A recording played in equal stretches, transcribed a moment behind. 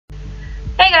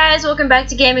Hey guys, welcome back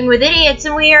to Gaming with Idiots,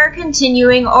 and we are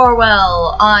continuing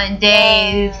Orwell on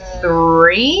day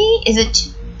 3? Is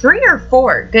it 3 or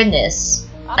 4? Goodness.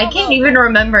 I can't even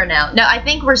remember now. No, I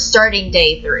think we're starting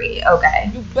day 3. Okay.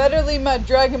 You better leave my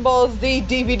Dragon Ball Z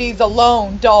DVDs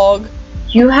alone, dog.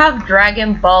 You have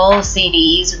Dragon Ball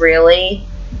CDs, really?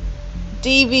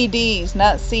 DVDs,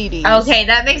 not CDs. Okay,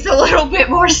 that makes a little bit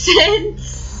more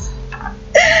sense.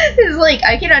 It's like,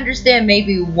 I can understand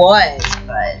maybe one,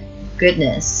 but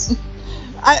goodness.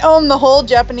 I own the whole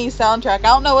Japanese soundtrack. I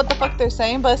don't know what the fuck they're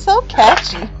saying, but it's so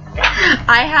catchy.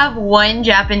 I have one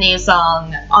Japanese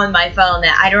song on my phone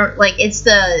that I don't like. It's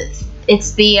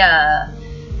the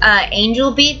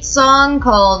Angel Beats song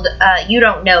called you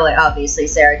don't know it, obviously,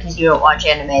 Sarah, because you don't watch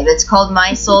anime, but it's called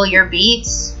My Soul Your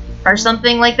Beats or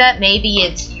something like that. Maybe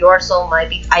it's Your Soul My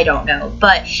Beats, I don't know,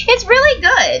 but it's really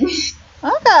good.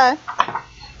 Okay.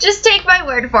 Just take my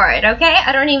word for it, okay?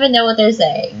 I don't even know what they're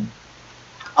saying.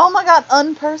 Oh my god,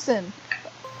 unperson.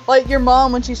 Like your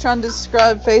mom when she's trying to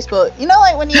describe Facebook. You know,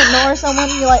 like when you ignore someone,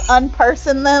 you like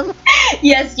unperson them?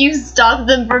 Yes, you stop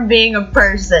them from being a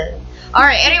person.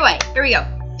 Alright, anyway, here we go.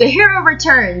 The hero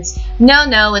returns.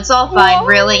 No, it's all fine,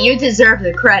 really. You deserve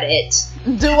the credit.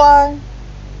 Do I?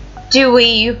 Do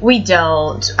we? We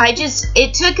don't.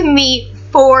 It took me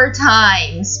 4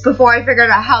 times before I figured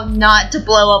out how not to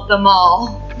blow up the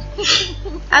mall.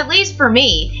 At least for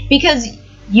me, because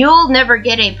you'll never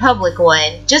get a public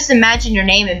one. Just imagine your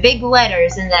name in big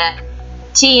letters in that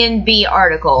TNB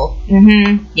article.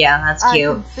 Yeah, that's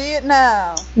cute. I can see it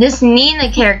now. This Nina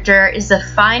character is the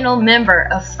final member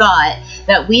of Thought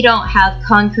that we don't have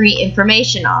concrete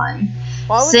information on.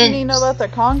 Why would you need to know about the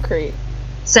concrete?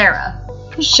 Sarah,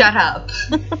 shut up.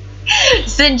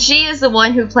 Since she is the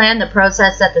one who planned the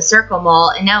protests at the Circle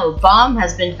Mall, and now a bomb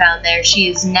has been found there, she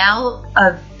is now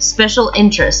of special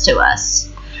interest to us.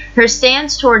 Her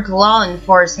stance towards law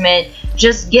enforcement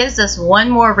just gives us one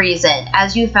more reason,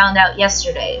 as you found out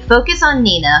yesterday. Focus on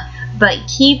Nina, but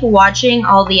keep watching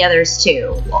all the others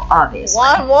too, well, obviously.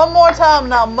 One more time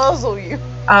and I'll muzzle you.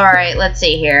 Alright, let's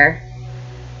see here.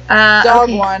 Dog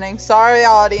okay. whining. Sorry,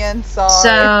 audience. Sorry.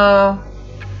 So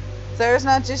Sarah's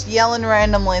not just yelling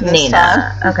randomly this Nina.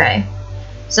 time. Okay.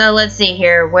 So let's see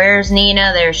here. Where's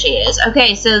Nina? There she is.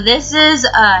 Okay, so this is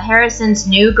Harrison's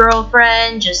new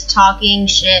girlfriend just talking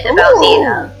shit about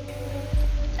Nina.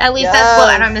 At least that's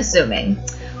what I'm assuming.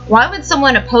 Why would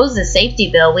someone oppose the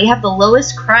safety bill? We have the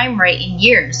lowest crime rate in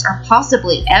years, or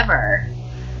possibly ever.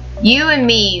 You and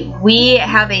me, we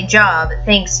have a job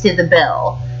thanks to the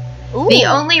bill. Ooh. The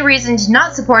only reason to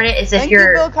not support it is if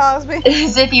Bill Cosby.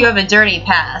 is if you have a dirty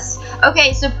past.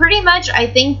 Okay, so pretty much I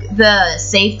think the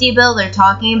safety bill they're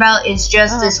talking about is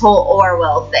just this whole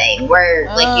Orwell thing where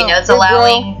it's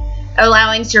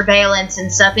allowing surveillance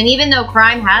and stuff, and even though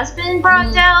crime has been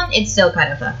brought down, it's still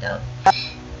kind of fucked up.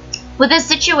 With this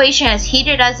situation as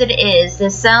heated as it is,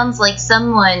 this sounds like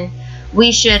someone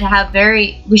we should have a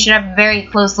very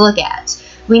close look at.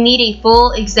 We need a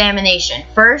full examination.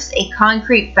 First, a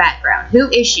concrete background. Who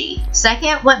is she?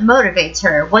 Second, what motivates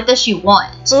her? What does she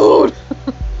want? Food.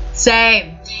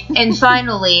 Same. And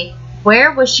finally,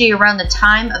 where was she around the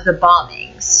time of the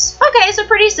bombings? Okay, so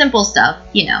pretty simple stuff,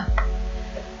 you know.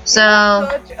 So,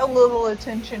 you're such a little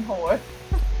attention whore.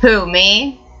 Who,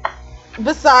 me?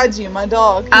 Besides you, my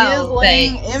dog. He is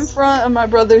laying in front of my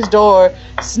brother's door,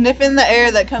 sniffing the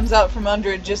air that comes out from under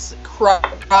it, just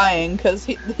crying because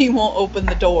he won't open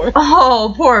the door.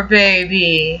 Oh, poor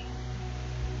baby.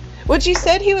 Which he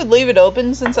said he would leave it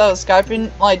open since I was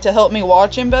Skyping, like, to help me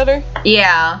watch him better.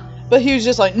 Yeah. But he was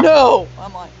just like, no!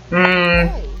 I'm like,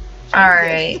 hey,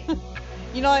 alright.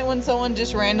 You know, like when someone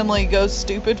just randomly goes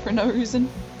stupid for no reason?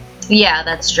 Yeah,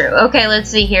 that's true. Okay,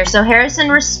 let's see here. So Harrison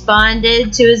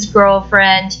responded to his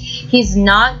girlfriend. He's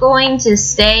not going to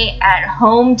stay at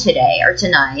home today or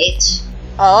tonight.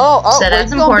 So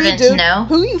that's important to know.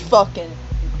 Who you fucking?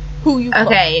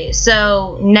 Okay,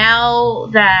 so now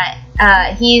that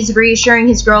he's reassuring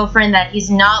his girlfriend that he's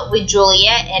not with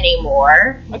Juliet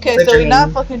anymore. Okay, so he's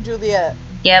not fucking Juliet.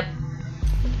 Yep.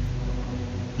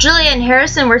 Juliet and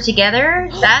Harrison were together?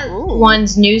 That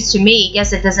one's news to me.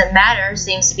 Guess it doesn't matter.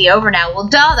 Seems to be over now. Well,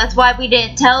 duh, that's why we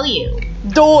didn't tell you.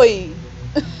 Doy.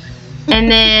 And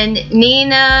then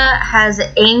Nina has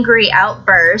an angry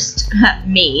outburst.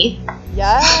 Me.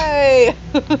 Yay.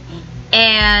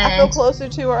 And I feel closer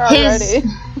to her already.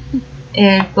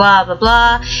 And blah, blah,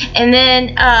 blah. And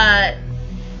then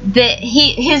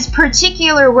his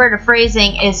particular word of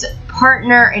phrasing is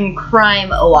partner in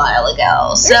crime a while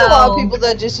ago. There's a lot of people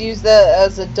that just use that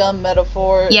as a dumb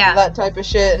metaphor, that type of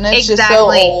shit, and it's just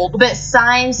so old. But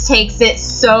Symes takes it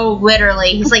so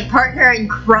literally. He's like, partner in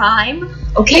crime?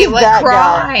 Okay, what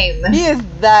crime? He is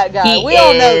that guy. We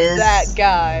all know that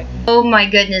guy. Oh my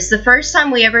goodness. The first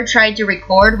time we ever tried to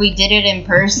record, we did it in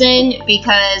person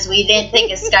because we didn't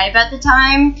think of Skype at the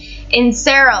time. And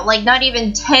Sarah, like, not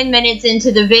even 10 minutes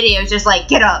into the video, was just like,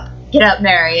 get up,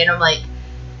 Mary. And I'm like,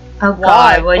 oh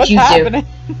God, what'd you do?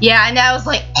 Yeah, and I was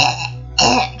like,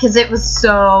 because it was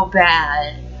so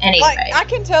bad. Anyway. Like, I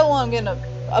can tell I'm getting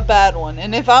a bad one.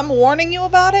 And if I'm warning you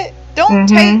about it, don't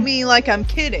take me like I'm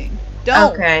kidding.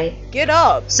 Don't. Okay. Get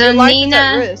up. So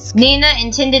Nina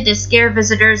intended to scare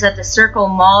visitors at the Circle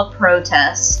Mall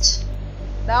protest.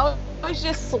 Now I was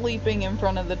just sleeping in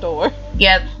front of the door.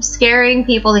 Yep. Scaring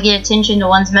people to get attention to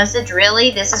one's message. Really?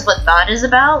 This is what thought is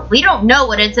about? We don't know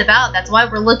what it's about. That's why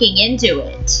we're looking into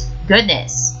it.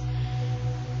 Goodness.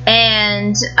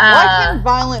 And, why can't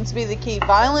violence be the key?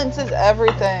 Violence is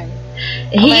everything.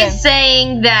 He's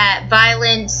saying that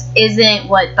violence isn't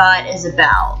what thought is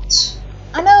about.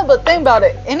 I know, but think about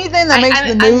it. Anything that makes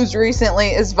the news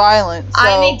recently is violent.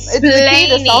 So it's the key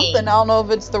to something. I don't know if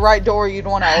it's the right door you'd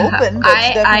want to open, but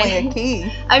it's definitely a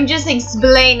key. I'm just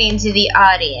explaining to the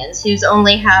audience who's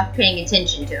only half paying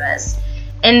attention to us.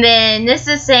 And then this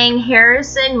is saying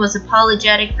Harrison was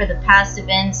apologetic for the past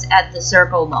events at the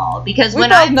Circle Mall. Because we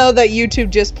both know that YouTube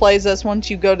just plays us once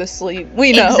you go to sleep.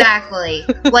 We know. Exactly.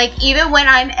 Like, even when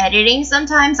I'm editing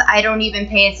sometimes, I don't even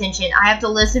pay attention. I have to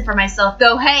listen for myself.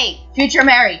 Go, hey, future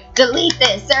Mary, delete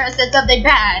this. Sarah said something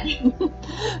bad.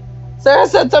 Sarah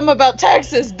said something about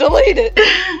Texas. Delete it.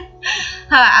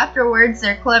 Afterwards,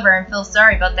 they're clever and feel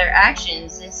sorry about their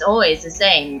actions. It's always the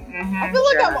same. I feel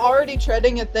like I'm already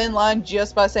treading a thin line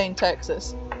just by saying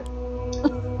Texas.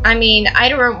 I mean, I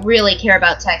don't really care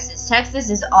about Texas. Texas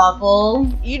is awful.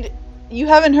 You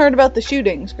haven't heard about the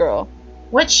shootings, girl.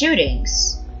 What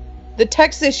shootings? The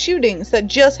Texas shootings that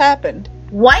just happened.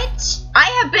 What?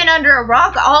 I have been under a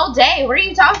rock all day. What are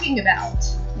you talking about?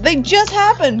 They just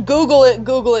happened. Google it.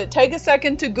 Google it. Take a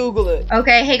second to Google it.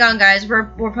 Okay, hang on, guys. We're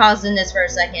pausing this for a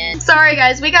second. Sorry,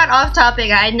 guys. We got off topic.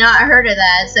 I had not heard of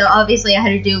that, so obviously I had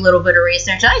to do a little bit of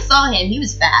research. I saw him. He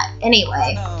was fat.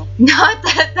 Anyway, not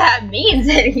that that means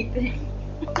anything.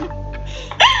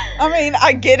 I mean,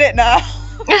 I get it now.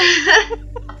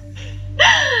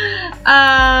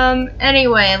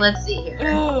 Anyway, let's see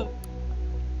here.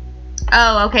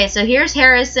 Oh, okay. So here's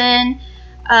Harrison.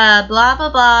 Blah, blah,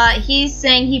 blah. He's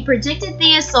saying he predicted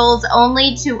the assaults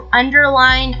only to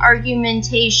underline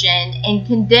argumentation and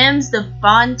condemns the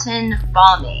Bonton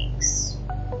bombings.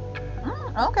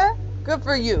 Okay. Good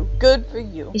for you. Good for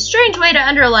you. A strange way to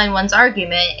underline one's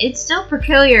argument. It's still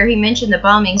peculiar he mentioned the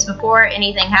bombings before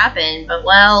anything happened, but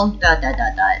well, ...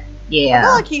 Yeah. I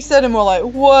feel like he said it more like,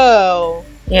 whoa.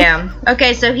 Yeah.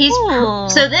 Okay, so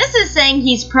so this is saying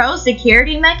he's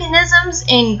pro-security mechanisms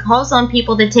and calls on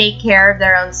people to take care of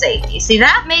their own safety. See,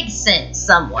 that makes sense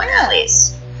somewhat, at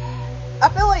least. I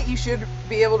feel like you should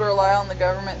be able to rely on the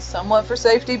government somewhat for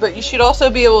safety, but you should also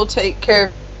be able to take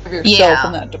care of yourself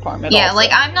in that department. Yeah,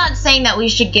 like, I'm not saying that we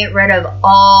should get rid of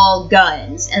all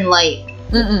guns and, like,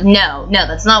 no,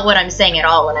 that's not what I'm saying at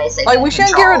all when I say like, we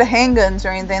shouldn't get rid of handguns or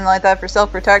anything like that for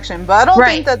self-protection, but I don't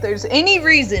think that there's any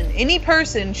reason any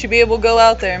person should be able to go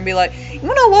out there and be like, you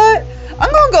know what, I'm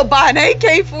gonna go buy an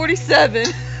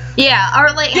AK-47. Yeah,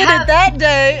 or like get it that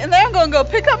day, and then I'm gonna go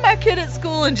pick up my kid at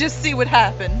school and just see what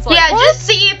happens. Like, yeah, just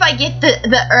see if I get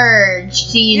the urge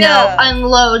to, you know,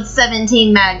 unload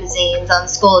 17 magazines on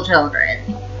school children.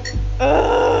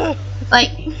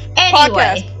 Like,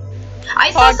 anyway. I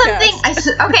saw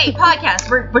something. Okay, podcast.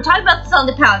 We're talking about this on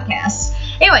the podcast.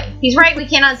 Anyway, he's right. We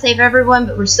cannot save everyone,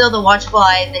 but we're still the watchful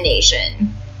eye of the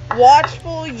nation.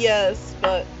 Watchful, yes,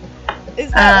 but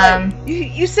is that like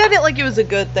you said it like it was a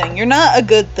good thing? You're not a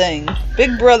good thing.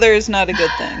 Big Brother is not a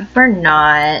good thing. We're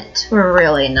not. We're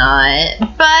really not.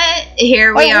 But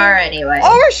here we are anyway.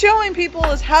 All we're showing people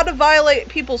is how to violate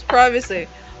people's privacy.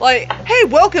 Like, hey,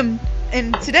 welcome,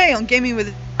 and today on Gaming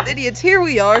with Idiots, here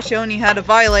we are showing you how to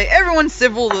violate everyone's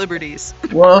civil liberties.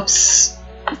 Whoops.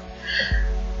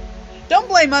 Don't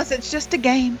blame us, it's just a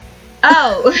game.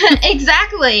 Oh,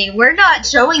 exactly. We're not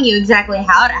showing you exactly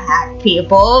how to hack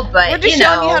people, but we're just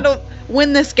showing you how to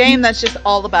win this game that's just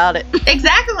all about it.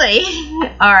 Exactly.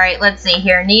 Alright, let's see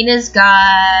here. Nina's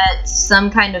got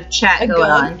some kind of chat going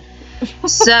on.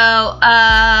 So,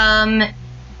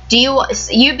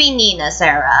 you be Nina,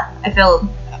 Sarah. I feel...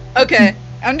 Okay.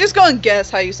 I'm just going to guess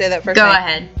how you say that first name. Go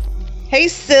ahead. Hey,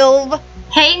 Sylv.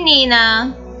 Hey,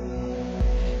 Nina.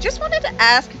 Just wanted to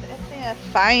ask. Yeah,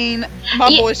 fine. My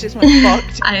voice just went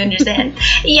fucked. I understand.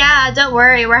 Yeah, don't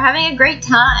worry. We're having a great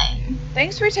time.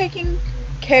 Thanks for taking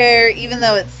care, even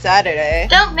though it's Saturday.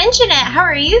 Don't mention it. How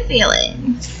are you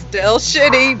feeling? Still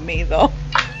shitty. Me, though.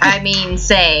 I mean,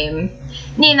 same.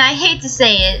 Nina, I hate to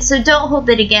say it, so don't hold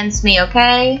it against me,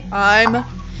 okay? I'm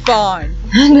fine.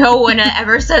 No one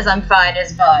ever says I'm fine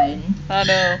is fine. I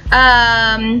know.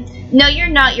 No, you're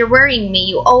not. You're worrying me.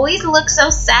 You always look so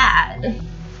sad.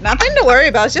 Nothing to worry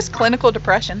about. It's just clinical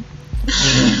depression.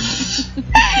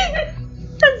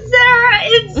 Sarah,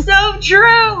 it's so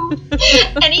true.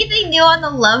 Anything new on the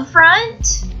love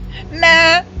front?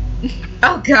 Nah.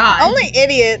 Oh, God. Only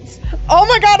idiots. Oh,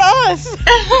 my God, us.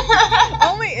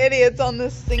 Only idiots on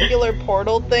this singular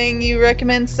portal thing you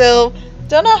recommend, Syl.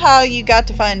 Don't know how you got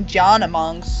to find John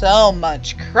among so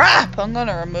much crap. I'm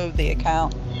gonna remove the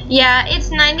account. Yeah, it's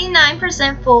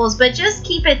 99% fools, but just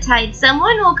keep it tight.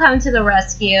 Someone will come to the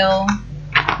rescue.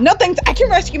 No thanks, I can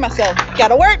rescue myself.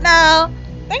 Gotta work now.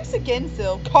 Thanks again,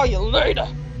 Syl. Call you later.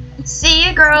 See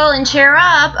you, girl, and cheer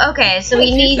up. Okay, so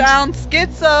we need... You sound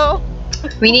schizo.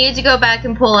 We needed to go back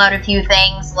and pull out a few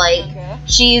things, like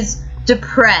she's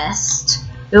depressed.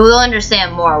 We'll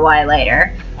understand more why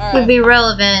later. Right. Would be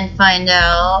relevant, find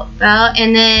out about.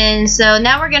 And then, so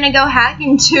now we're gonna go hack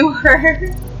into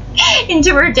her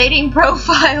dating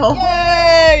profile.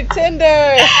 Yay,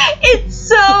 Tinder! It's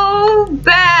so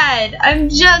bad. I'm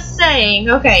just saying.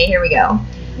 Okay, here we go.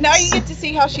 Now you get to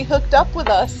see how she hooked up with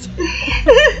us.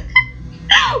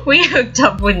 We hooked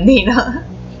up with Nina.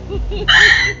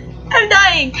 I'm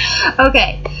dying.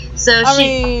 Okay, so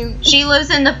she lives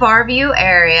in the Farview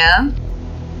area.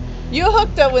 You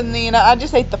hooked up with Nina. I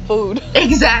just ate the food.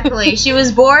 Exactly. She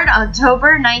was born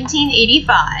October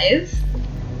 1985.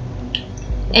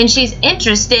 And she's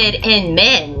interested in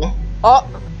men. Oh.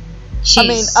 I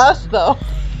mean, us, though.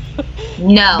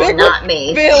 No, not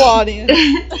me. Bill audience.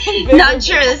 Not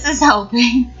sure this is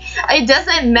helping. It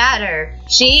doesn't matter.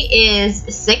 She is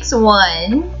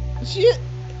 6'1".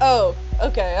 Oh,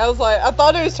 okay. I was like, I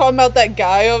thought it was talking about that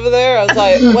guy over there. I was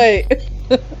like, wait.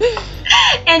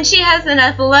 And she has an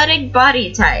athletic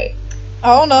body type.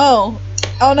 Oh no.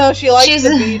 Oh no, she likes the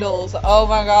Beatles. Oh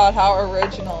my God, how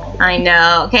original. I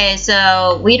know. Okay,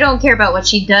 so we don't care about what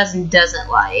she does and doesn't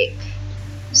like.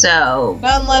 So.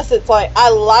 Not unless it's like, I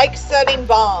like setting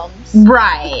bombs.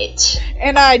 Right.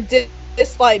 And I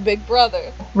dislike Big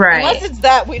Brother. Right. Unless it's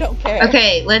that, we don't care.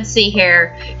 Okay, let's see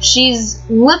here. She's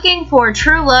looking for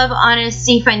true love,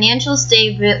 honesty, financial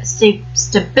stability.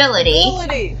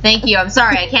 Thank you. I'm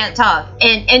sorry, I can't talk.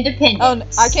 And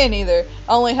independence. Oh, I can't either.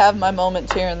 I only have my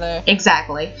moments here and there.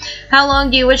 Exactly. How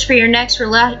long do you wish for your next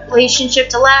relationship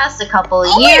to last? A couple of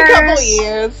only years? A couple of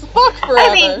years. Fuck forever.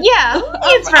 I mean, yeah,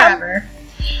 it's forever.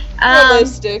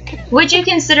 Realistic. Would you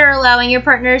consider allowing your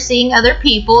partner seeing other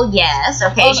people? Yes.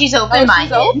 Okay, she's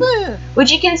open-minded. She's open. Would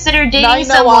you consider dating now you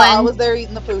know someone? Why I was there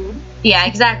eating the food. Yeah,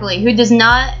 exactly. Who does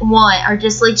not want or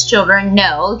dislikes children?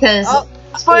 No, because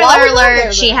spoiler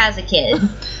alert, she has a kid.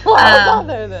 Why was I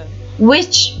there then?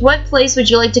 What place would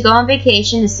you like to go on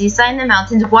vacation? The seaside in the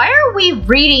mountains? Why are we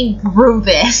reading through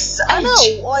this? I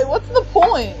know. Like, what's the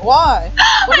point? Why?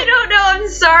 I don't know. I'm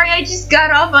sorry. I just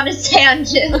got off on a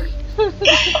tangent.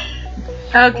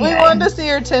 Okay. We wanted to see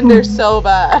her Tinder so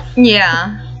bad.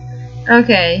 Yeah.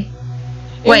 Okay.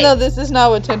 Even though this is not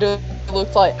what Tinder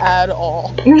looks like at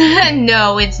all.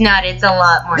 No, it's not. It's a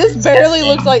lot more. This barely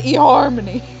looks like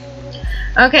eHarmony.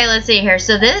 Okay, let's see here.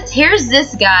 So here's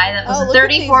this guy that was a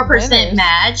 34%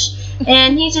 match,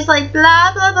 and he's just like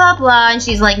blah blah blah blah, and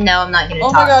she's like, no, I'm not gonna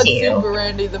talk to you. Oh my God, Super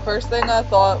Randy. The first thing I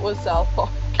thought was South Park.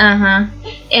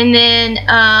 And then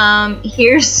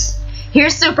here's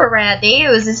Super Randy. It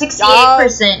was a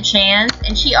 68% chance,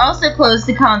 and she also closed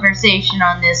the conversation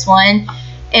on this one.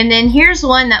 And then here's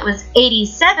one that was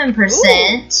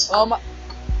 87%. Oh my.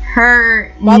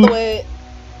 Her. By the way.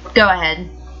 Go ahead.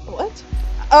 What?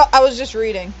 Oh, I was just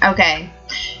reading. Okay.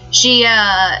 She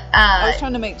I was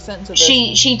trying to make sense of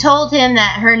this. She told him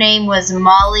that her name was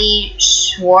Molly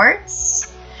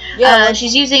Schwartz. Yeah.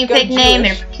 She's using a fake name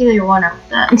and a peculiar one of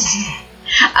that.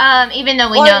 Even though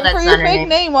we know that's not her name. For your fake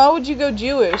name, why would you go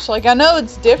Jewish? Like, I know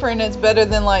it's different. It's better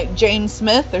than like Jane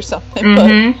Smith or something.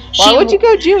 But why would you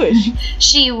go Jewish?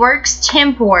 She works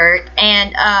temp work,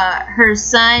 and her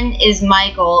son is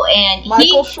Michael, and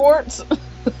Michael Schwartz.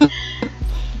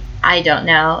 I don't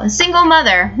know. A single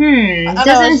mother.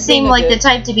 Doesn't seem like the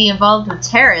type to be involved with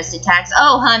terrorist attacks.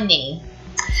 Oh, honey.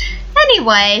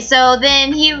 Anyway, so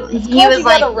then he was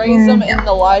like, gotta raise them in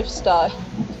the lifestyle.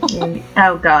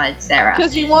 Oh God, Sarah.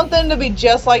 Because you want them to be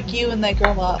just like you when they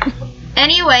grow up.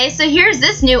 Anyway, so here's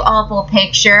this new awful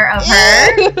picture of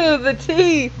her. Ew, the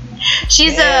teeth.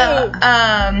 She's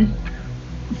a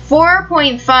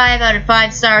 4.5 out of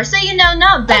 5 stars. So,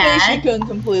 not bad. I knew she couldn't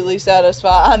completely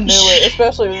satisfy. I knew it,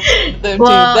 especially with them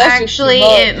well, two. That's actually,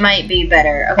 it might be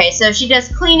better. Okay, so she does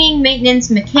cleaning, maintenance,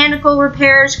 mechanical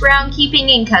repairs, groundkeeping,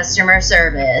 and customer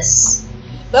service.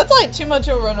 That's like too much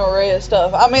of an array of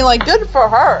stuff. I mean, like, good for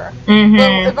her. Mm-hmm.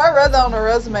 But if I read that on her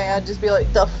resume, I'd just be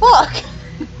like, the fuck?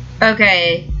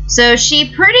 Okay, so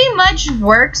she pretty much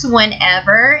works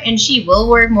whenever, and she will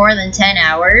work more than 10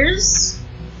 hours.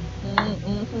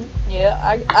 Yeah,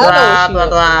 I blah, know blah,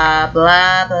 blah,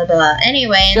 blah, blah, blah.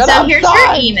 Anyway, and so here's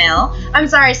your email. I'm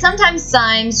sorry, sometimes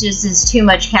Symes just is too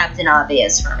much Captain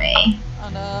Obvious for me.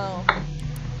 I know.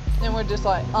 And we're just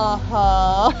like,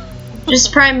 uh-huh.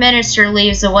 Just Prime Minister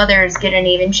leaves, the weather is getting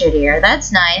even shittier.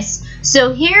 That's nice.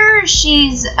 So here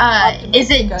she's, is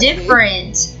a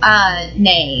different,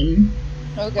 name.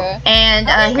 Okay.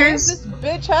 And, here's... this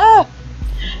bitch have?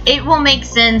 It will make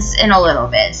sense in a little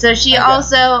bit. So she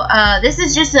also, this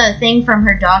is just a thing from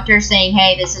her doctor saying,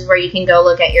 hey, this is where you can go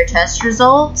look at your test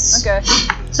results. Okay.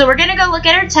 So we're going to go look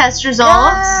at her test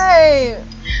results. Yay!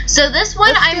 So this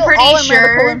one, I'm pretty all sure...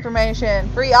 medical information.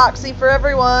 Free Oxy for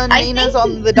everyone. Nina's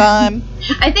on the dime.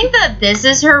 I think that this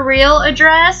is her real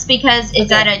address because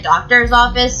it's at a doctor's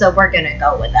office, so we're going to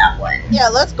go with that one. Yeah,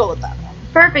 let's go with that one.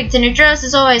 Perfect. An address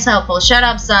is always helpful. Shut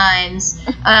up, Symes.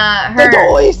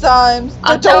 Dodoy Symes.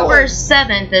 October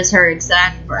 7th is her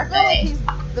exact birthday. I feel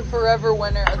like he's the forever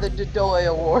winner of the Dodoy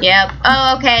Award. Yep.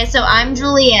 Oh, okay. So I'm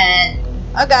Juliet.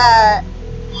 Okay.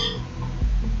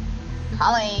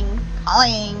 Calling.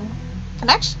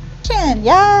 Connection.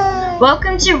 Yay.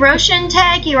 Welcome to Roshan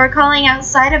Tech. You are calling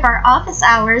outside of our office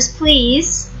hours,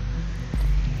 please.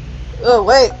 Oh,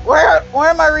 wait. Where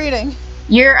am I reading?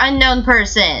 You're unknown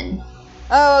person.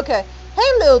 Oh, okay.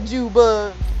 Hey, little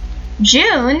Jewbug.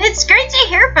 June, it's great to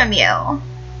hear from you.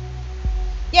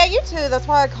 Yeah, you too. That's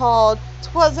why I called.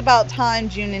 'Twas about time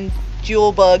June and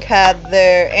Jewelbug had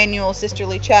their annual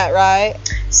sisterly chat, right?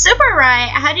 Super right.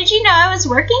 How did you know I was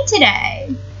working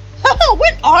today?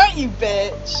 When aren't you,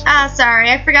 bitch? Sorry.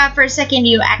 I forgot for a second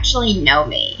you actually know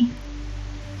me.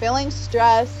 Feeling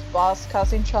stressed, boss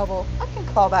causing trouble. I can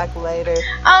call back later.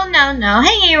 Oh, no.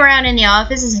 Hanging around in the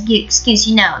office is an excuse,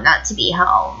 not to be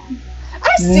home.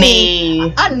 I see.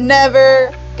 Me. I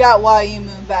never got why you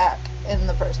moved back in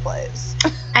the first place.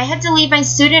 I had to leave my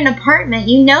student apartment,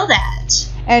 you know that.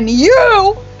 And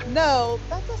you? No,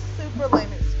 that's a super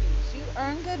lame excuse. You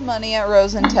earn good money at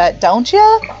Rosentet, don't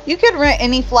ya? You could rent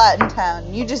any flat in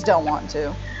town. You just don't want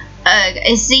to.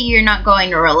 I see you're not going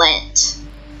to relent.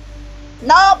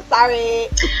 Nope, sorry.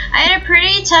 I had a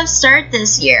pretty tough start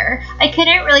this year. I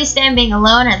couldn't really stand being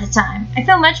alone at the time. I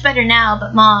feel much better now,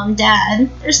 but Mom, Dad,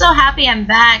 they're so happy I'm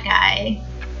back,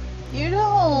 You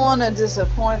don't want to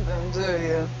disappoint them, do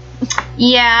you?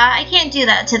 Yeah, I can't do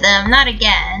that to them. Not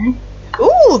again.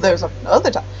 Ooh, there's another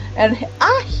time. And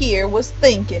I here was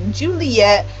thinking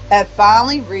Juliet had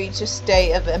finally reached a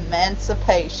state of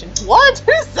emancipation. What?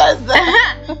 Who says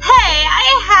that? Hey,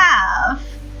 I have.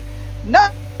 No,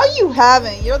 you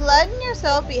haven't. You're letting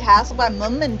yourself be hassled by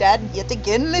Mom and Dad yet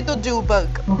again, little Jewbug.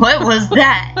 What was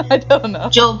that? I don't know.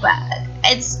 Jewbug.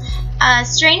 It's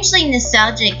strangely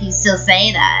nostalgic you still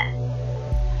say that.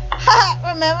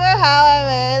 Remember how I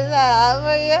made that up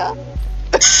for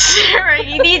you? Right,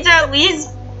 you need to at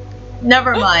least...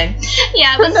 Never mind.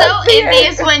 Yeah, it was so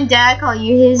envious when Dad called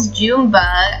you his Junebug,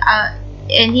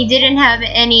 and he didn't have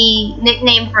any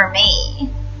nickname for me.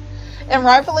 And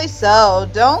rightfully so.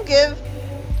 Don't give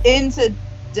in to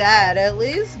Dad. At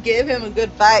least give him a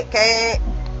good fight, Kate.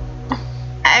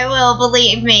 I will,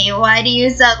 believe me. Why do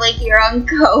you sound like you're on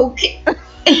coke?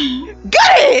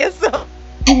 Goodies!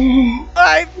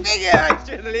 I figure I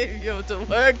should leave you to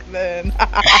work then.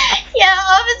 Yeah,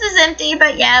 office is empty,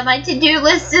 but yeah, my to-do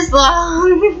list is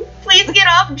long. Please get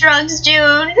off drugs,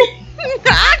 June. Okay,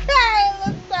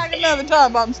 let's talk another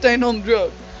time. I'm staying on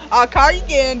drugs. I'll call you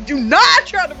again. Do not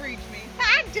try to reach me.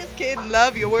 I'm just kidding.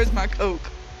 Love you. Where's my coke?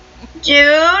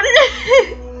 June?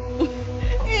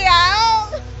 Yeah.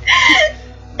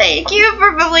 Thank you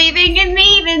for believing in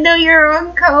me even though you're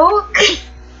on coke.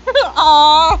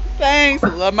 Aw, thanks. I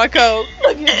love my coke.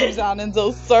 Look at you sounding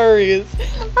so serious.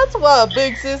 That's what a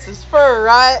big sis is for,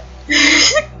 right?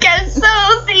 Guess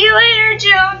so. See you later,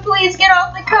 June. Please get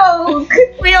off the coke.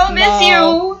 We all miss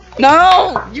you.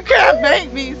 No, you can't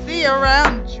make me see you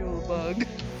around, Jewelbug.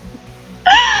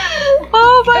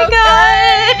 Oh my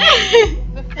god.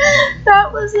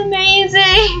 That was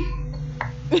amazing.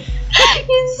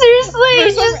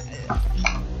 Seriously, just...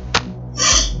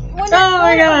 When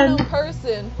I don't know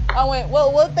person, I went,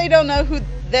 well, what if they don't know who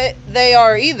they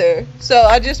are either? So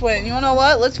I just went, you know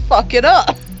what? Let's fuck it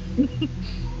up. And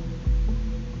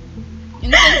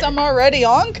since since I'm already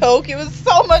on coke, it was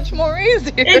so much more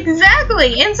easier.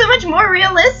 Exactly, and so much more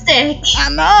realistic. I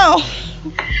know.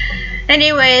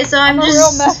 Anyway, so I'm a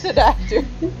just real method actor.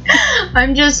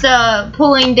 I'm just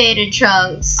pulling data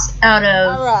chunks out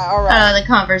of all right. the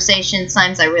conversation.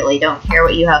 Sometimes I really don't care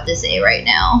what you have to say right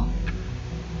now.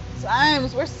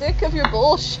 Symes, we're sick of your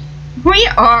bullshit. We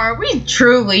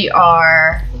truly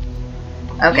are.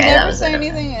 Okay, you never say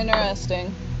anything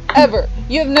interesting. Ever.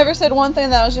 You have never said one thing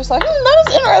that was just like, that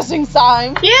was interesting,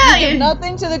 Symes. Yeah. You give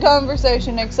nothing to the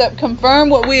conversation except confirm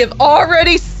what we have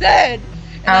already said.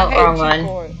 And I hate you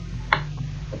for it.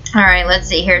 Alright, let's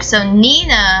see here. So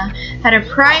Nina had a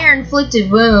prior inflicted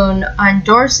wound on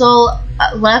dorsal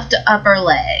left upper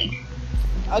leg.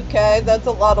 Okay, that's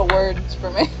a lot of words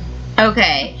for me.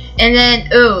 Okay, and then,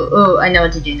 ooh, I know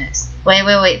what to do next.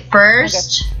 Wait.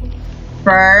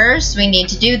 First, we need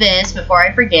to do this before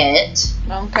I forget.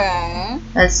 Okay.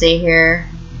 Let's see here.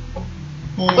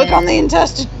 And look on the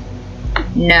intestine.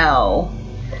 No.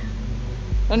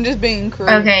 I'm just being crude.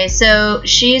 Okay, so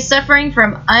she's suffering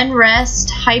from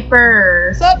unrest,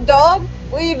 What's up, dog?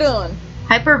 What are you doing?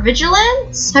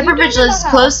 hypervigilance? Hypervigilance,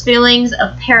 close feelings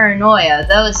of paranoia,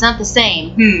 though it's not the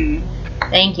same.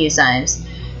 Thank you, Symes.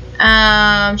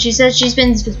 She says she's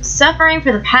been suffering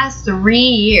for the past 3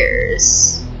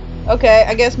 years. Okay,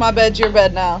 I guess my bed's your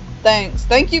bed now. Thanks.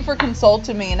 Thank you for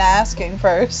consulting me and asking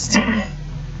first.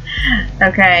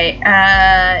 Okay,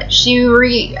 she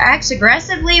reacts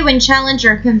aggressively when challenged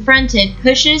or confronted,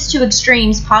 pushes to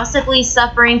extremes, possibly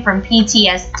suffering from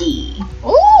PTSD.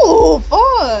 Ooh,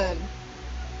 fun!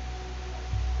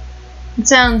 It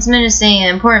sounds menacing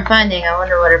and important finding. I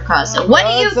wonder what it caused. So what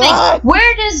do you think?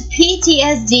 Where does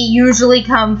PTSD usually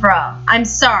come from? I'm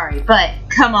sorry, but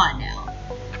come on now.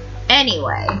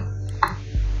 Anyway.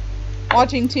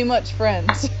 Watching too much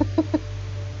Friends.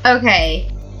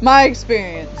 Okay. My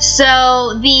experience.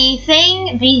 So the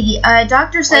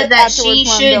doctor said that she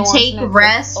should take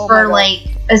rest for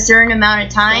like a certain amount of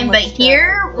time, but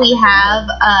here we have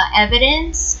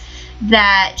evidence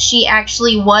that she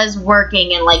actually was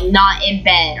working and like not in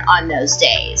bed on those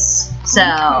days. So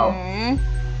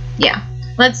yeah,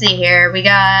 let's see here. We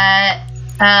got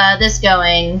this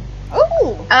going.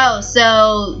 Oh,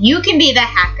 so you can be the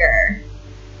hacker.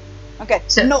 Okay.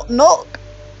 So no.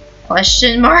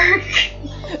 Question mark.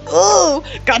 Ooh,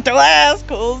 got to ask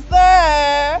who's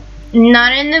there.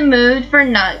 Not in the mood for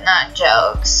nut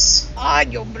jokes. Ah,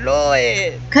 you blew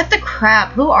it. Cut the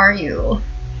crap. Who are you?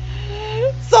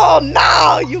 So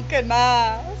now you can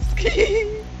ask.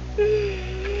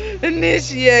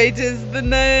 Initiate is the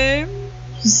name.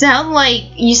 You sound like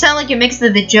you mixed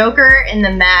the Joker and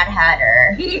the Mad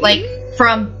Hatter, like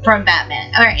from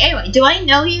Batman. All right. Anyway, do I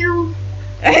know you?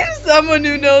 I'm someone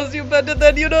who knows you better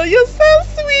than you know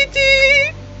yourself,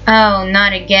 sweetie. Oh,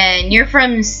 not again. You're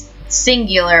from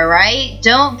Singular, right?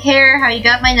 Don't care how you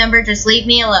got my number, just leave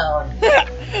me alone.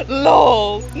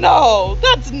 Lol, no,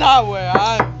 that's not where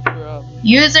I'm from.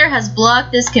 User has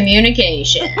blocked this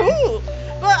communication. Ooh,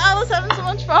 but I was having so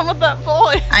much fun with that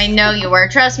voice. I know you were.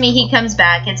 Trust me, he comes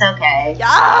back. It's okay.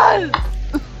 Yes!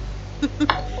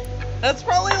 That's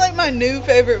probably like my new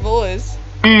favorite voice.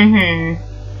 Mm-hmm.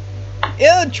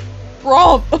 Ew,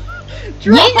 Trump.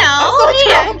 You know,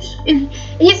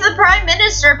 he's the prime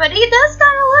minister, but he does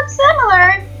kind of look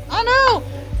similar. I know.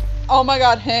 Oh my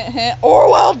god, hint.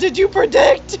 Orwell, did you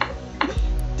predict?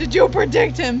 Did you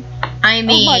predict him? I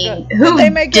mean, oh my god. Who did they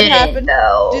make it happen?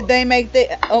 Though? Did they make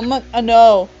the? Oh my,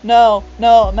 no.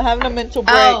 I'm having a mental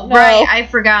break. Oh, no. right, I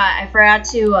forgot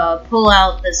to pull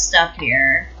out the stuff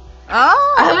here.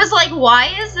 Oh. I was like,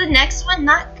 why is the next one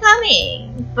not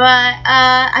coming? But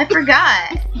I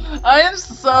forgot. I am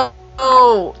so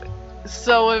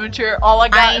immature. All I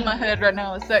got in my head right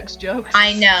now is sex jokes.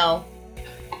 I know.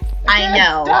 I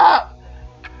know. Stop.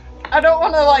 I don't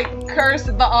want to like curse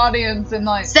at the audience and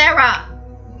like Sarah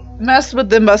mess with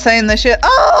them by saying this shit.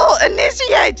 Oh,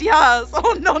 initiate, yes.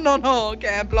 Oh no,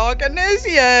 can't block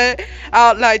initiate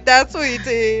out like that,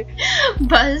 sweetie.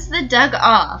 Buzz the Doug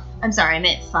off. I'm sorry, I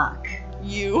meant fuck.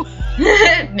 You.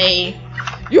 Me.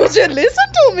 You should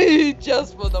listen to me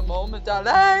just for the moment,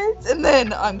 alright? And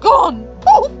then I'm gone.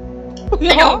 Poof.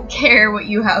 I don't care what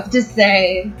you have to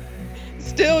say.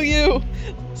 Still you.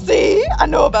 See, I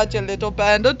know about your little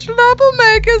band of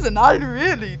troublemakers and I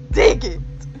really dig it.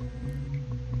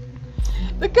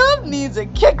 The girl needs a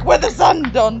kick where the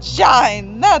sun don't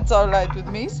shine. That's alright with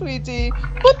me, sweetie.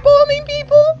 But boring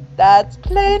people, that's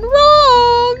plain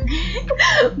wrong.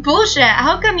 Bullshit.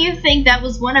 How come you think that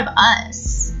was one of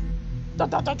us?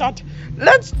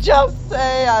 Let's just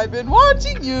say I've been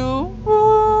watching you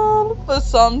for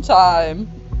some time.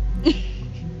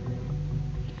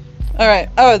 Alright,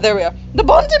 oh, there we are. The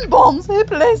Bunting bombs hit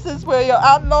places where your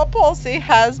outlaw posse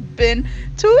has been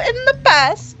to in the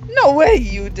past. No way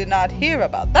you did not hear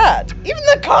about that. Even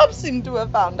the cops seem to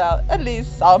have found out at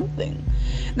least something.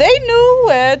 They knew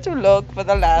where to look for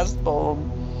the last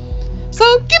bomb.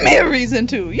 So give me a reason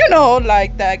to,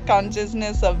 like that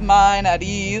consciousness of mine at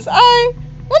ease. I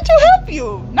want to help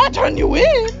you, not turn you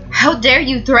in. How dare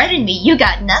you threaten me? You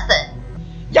got nothing.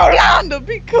 Yolanda,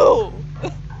 be cool.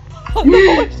 The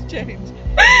voice changed.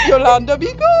 Yolanda, be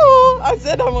cool. I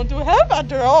said I want to help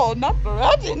after all, not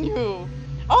threaten you.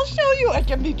 I'll show you I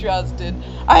can be trusted.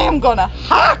 I am gonna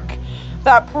hack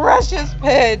that precious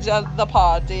page of the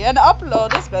party and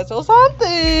upload a special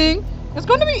something. It's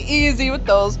gonna be easy with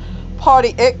those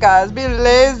party it guys being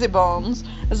lazy bones,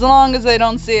 as long as they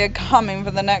don't see it coming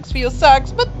for the next few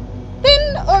seconds. But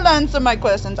then I'll answer my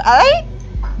questions, alright?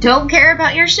 Don't care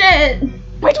about your shit.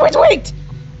 Wait.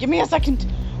 Give me a second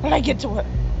while I get to work.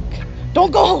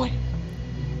 Don't go away.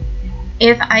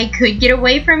 If I could get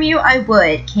away from you, I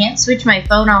would. Can't switch my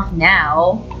phone off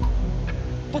now.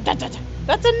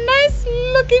 That's a nice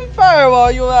looking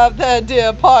firewall you have there,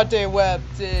 dear party web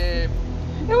team.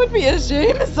 It would be a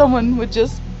shame if someone would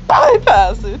just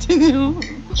bypass it.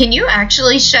 Can you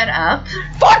actually shut up?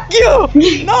 Fuck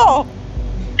you! No!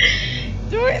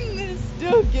 Doing this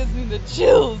still gives me the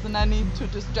chills and I need to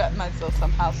distract myself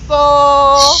somehow. So...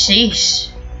 Sheesh.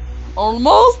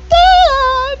 Almost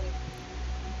done!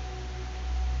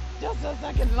 Just a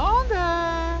second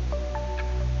longer.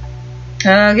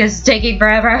 Oh, it's taking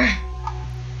forever.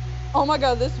 Oh my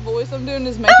god, this voice I'm doing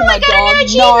is making my dog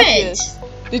nauseous.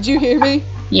 Did you hear me?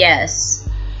 Yes.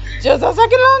 Just a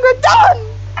second longer, done!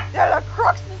 The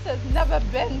Cruxus has never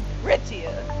been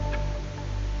prettier.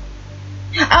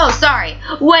 Oh, sorry.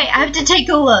 Wait, I have to take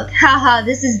a look. Haha,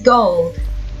 this is gold.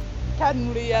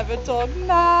 Can we ever talk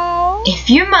now? If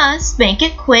you must, make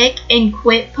it quick and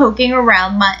quit poking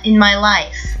around in my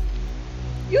life.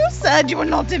 You said you were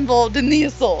not involved in the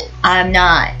assault. I'm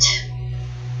not.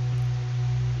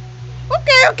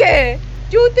 Okay.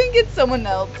 Do you think it's someone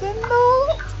else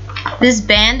involved? This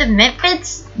band of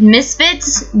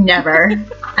misfits? Never.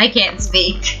 I can't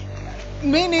speak.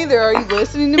 Me neither. Are you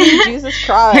listening to me? Jesus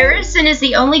Christ. Harrison is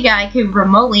the only guy who could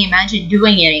remotely imagine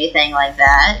doing anything like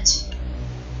that.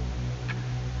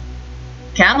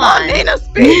 Come on. Nina,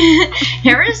 speak.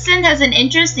 Harrison has an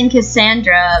interest in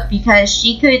Cassandra because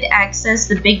she could access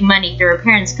the big money through her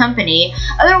parents' company.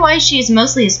 Otherwise, she is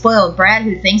mostly a spoiled brat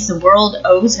who thinks the world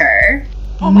owes her.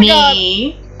 Oh my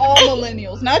God. All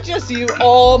millennials, not just you,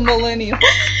 all millennials.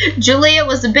 Julia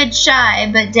was a bit shy,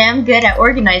 but damn good at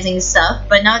organizing stuff,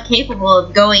 but not capable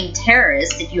of going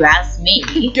terrorist, if you ask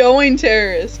me. Going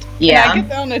terrorist. Yeah. Can I get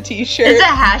that on a t-shirt? It's a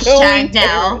hashtag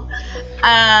now.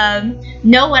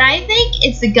 No, what I think,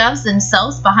 it's the Govs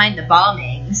themselves behind the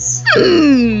bombings.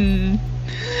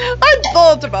 I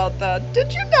thought about that.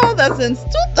 Did you know that since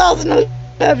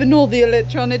 2011, all the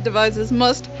electronic devices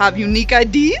must have unique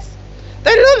IDs?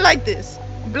 They look like this.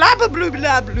 Blah, blah, blah,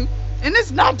 blah, blah. And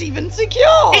it's not even secure.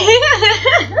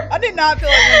 I did not feel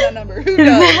like reading that number. Who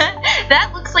does?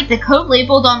 That looks like the code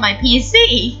labeled on my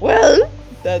PC. Well,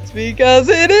 that's because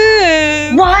it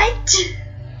is. What?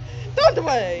 Don't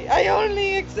worry. I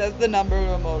only access the number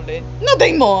remotely.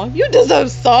 Nothing more. You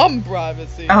deserve some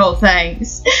privacy. Oh,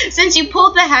 thanks. Since you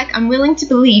pulled the hack, I'm willing to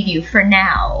believe you for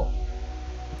now.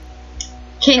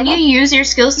 Can you use your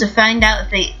skills to find out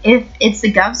if it's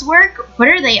the Gov's work? What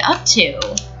are they up to?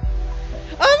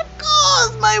 Of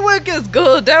course, my work is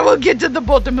good. I will get to the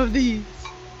bottom of these.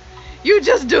 You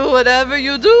just do whatever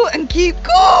you do and keep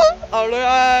cool.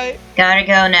 Alright. Gotta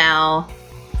go now.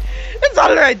 It's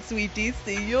alright, sweetie.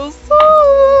 See you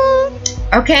soon.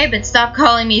 Okay, but stop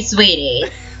calling me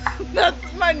sweetie.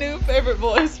 That's my new favorite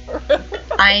voice forever.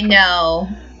 I know.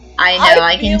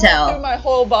 I can tell. Through my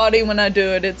whole body when I do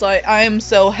it. It's like I am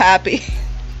so happy.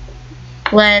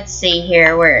 Let's see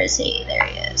here. Where is he? There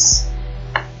he is.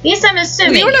 Yes, I'm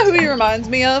assuming. You know who he reminds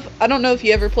me of? I don't know if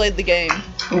you ever played the game.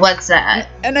 What's that?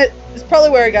 And it's probably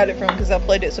where I got it from because I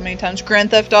played it so many times. Grand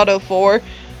Theft Auto 4.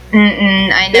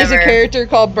 I never. There's a character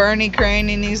called Bernie Crane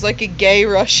and he's like a gay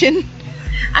Russian.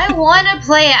 I want to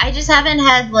play it. I just haven't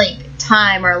had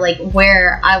time or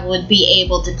where I would be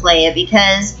able to play it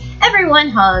because everyone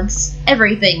hugs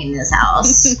everything in this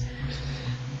house.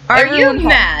 Are you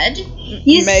mad?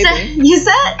 You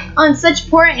said on such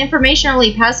important information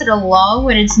only pass it along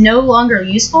when it's no longer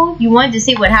useful? You wanted to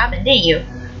see what happened, didn't you?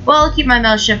 Well, I'll keep my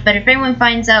mouth shut, but if anyone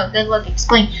finds out, good luck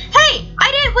explain. Hey!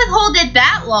 I didn't withhold it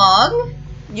that long!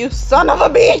 You son of a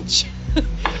bitch!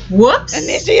 Whoops!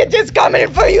 Initiate is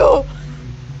coming for you!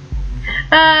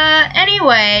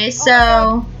 Anyway,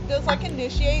 so... does like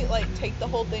initiate like take the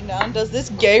whole thing down, does this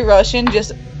gay Russian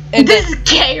just end this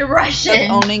gay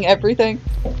Russian owning everything?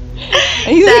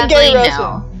 He's a gay Russian.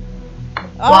 No.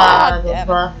 Blah, blah,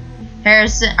 blah.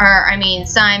 Harrison,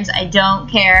 Symes, I don't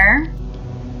care.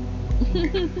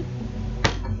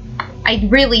 I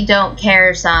really don't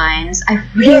care, Symes.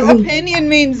 Your opinion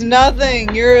means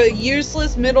nothing. You're a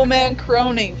useless middleman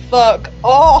crony. Fuck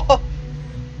off.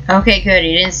 Okay, good.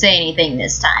 You didn't say anything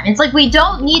this time. It's like we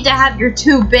don't need to have your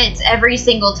 2 bits every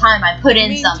single time I put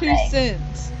in something. 2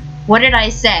 cents. What did I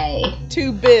say?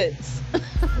 2 bits.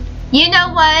 You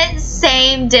know what?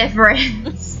 Same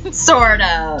difference. Sort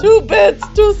of. 2 bits,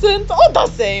 2 cents, all the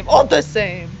same, all the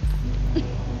same.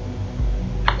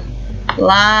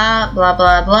 Blah, blah,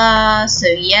 blah, blah. So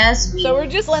yes, So we're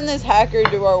just letting this hacker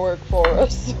do our work for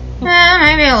us.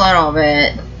 Maybe a little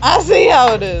bit. I see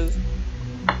how it is.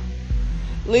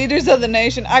 Leaders of the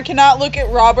nation. I cannot look at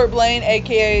Robert Blaine,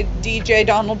 aka DJ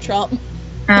Donald Trump.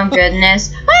 Oh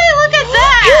goodness. Hey, look at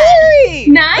that! Hillary!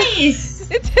 Nice!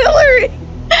 It's Hillary!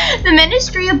 The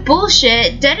Ministry of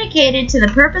Bullshit, dedicated to the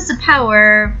purpose of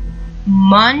power,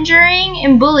 mongering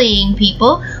and bullying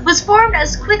people, was formed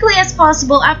as quickly as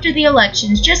possible after the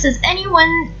elections, just as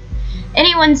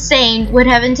anyone sane would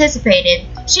have anticipated.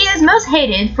 She is most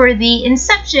hated for the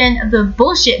inception of the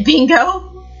bullshit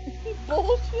bingo.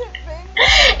 Bullshit bingo?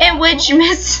 In which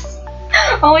Miss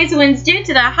always wins due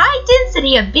to the high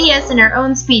density of BS in her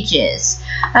own speeches.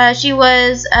 She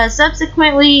was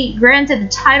subsequently granted the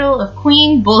title of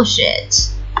Queen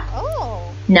Bullshit. Oh.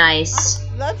 Nice.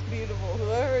 That's beautiful.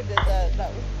 Whoever did that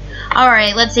was beautiful.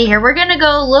 Alright, let's see here. We're gonna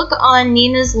go look on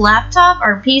Nina's laptop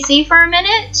or PC for a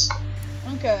minute.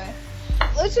 Okay.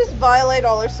 Let's just violate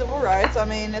all her civil rights. I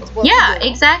mean, it's what Yeah, we do.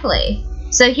 exactly.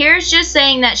 So here's just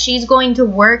saying that she's going to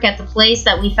work at the place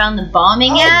that we found the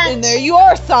bombing at. And there you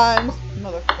are, Symes.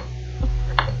 Motherfucker.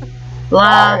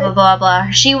 Blah, blah, blah, blah.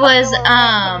 She was,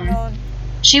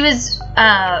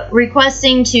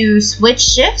 requesting to switch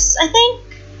shifts, I think?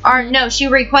 Or, no, she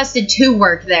requested to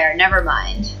work there. Never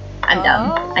mind. I'm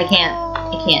dumb. I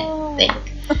can't think.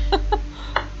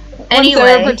 Anyway.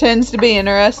 Sarah pretends to be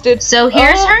interested. So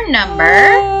here's her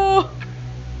number.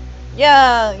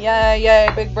 Yay,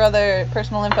 Big Brother,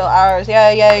 personal info hours,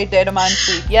 yay, data mine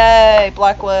sweep, yay,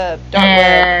 black web, dark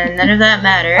web. None of that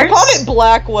matters. I called it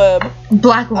black web.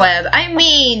 Black web. I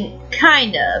mean,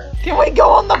 kind of. Can we go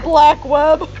on the black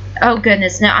web? Oh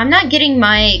goodness, no, I'm not getting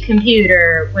my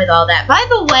computer with all that. By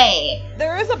the way,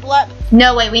 there is a black.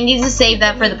 No, wait, we need to save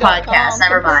that for the podcast.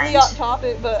 Never mind. Completely off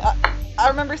topic, but I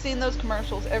remember seeing those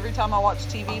commercials every time I watch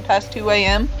TV past 2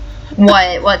 a.m.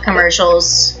 What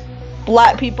commercials?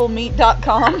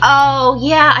 Blackpeoplemeet.com. Oh,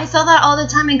 yeah, I saw that all the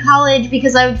time in college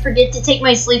because I would forget to take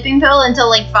my sleeping pill until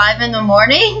like 5 in the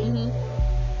morning. Mm-hmm.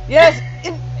 Yes,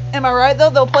 am I right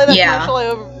though? They'll play that commercial like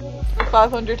over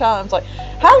 500 times. Like,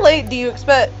 how late do you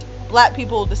expect black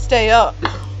people to stay up?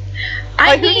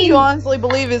 Who do you honestly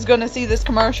believe is going to see this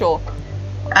commercial?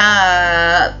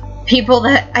 People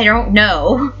that I don't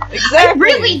know. Exactly. I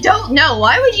really don't know.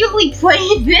 Why would you only play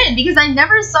it then? Because I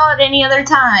never saw it any other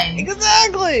time.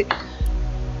 Exactly.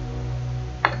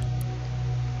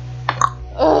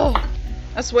 Ugh.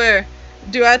 I swear.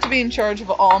 Do I have to be in charge of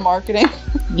all marketing?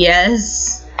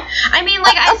 Yes. I mean,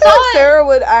 like, I thought saw Sarah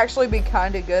would actually be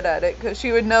kind of good at it, because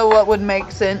she would know what would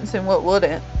make sense and what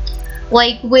wouldn't.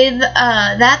 Like, with,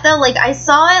 that, though, like, I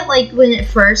saw it, like, when it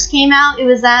first came out, it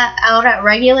was out at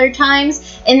regular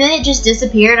times, and then it just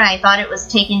disappeared, and I thought it was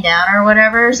taken down or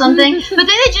whatever or something, but then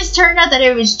it just turned out that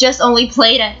it was just only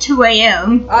played at 2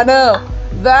 a.m. I know.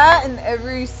 That and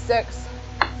every sex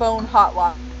phone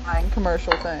hotline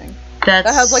commercial thing. That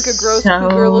has, like, a gross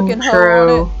cougar-looking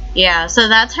hoe on it. Yeah, so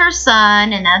that's her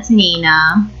son, and that's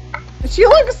Nina. She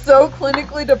looks so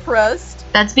clinically depressed.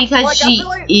 That's because like, she I feel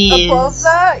like is. Above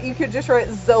that, you could just write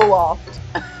Zoloft.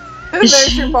 And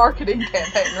there's your marketing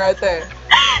campaign right there.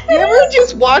 You ever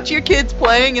just watch your kids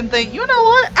playing and think, you know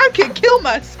what? I could kill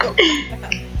myself.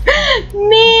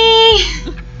 Me.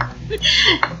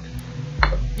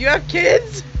 You have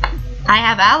kids? I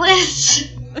have Alice.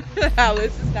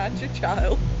 Alice is not your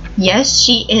child. Yes,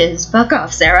 she is. Fuck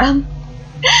off, Sarah.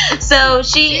 So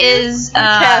she is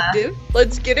captive.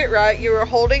 Let's get it right. You were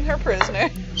holding her prisoner.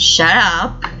 Shut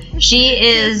up. She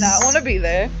is. She does not want to be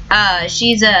there.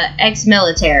 She's a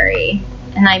ex-military,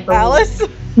 and I believe. Alice?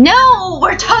 No,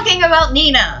 we're talking about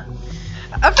Nina.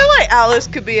 I feel like Alice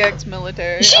could be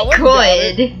ex-military. She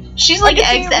could. She's like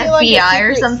ex-FBI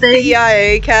or something.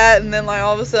 CIA cat, and then like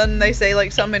all of a sudden they say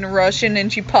like something in Russian,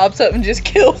 and she pops up and just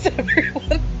kills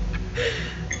everyone.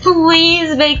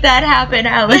 Please make that happen,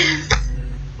 Alice.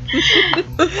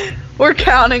 We're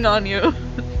counting on you.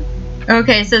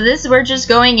 Okay, so we're just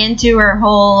going into her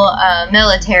whole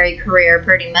military career,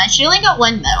 pretty much. She only got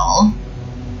 1 medal.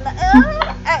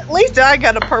 At least I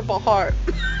got a Purple Heart.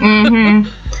 Mm-hmm.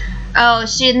 Oh,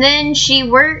 she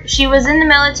was in the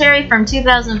military from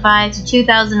 2005 to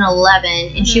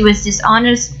 2011, and she was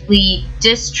dishonestly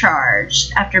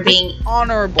discharged after being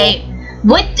honorable.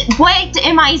 What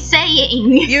am I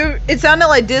saying? It sounded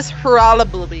like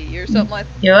dishonorably or something like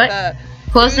that.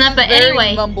 Close enough, but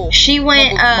anyway, she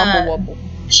went. Mumble.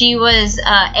 She was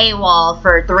AWOL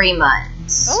for 3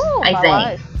 months. Oh, I my think.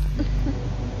 life.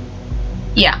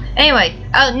 Yeah. Anyway.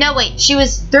 Oh no, wait. She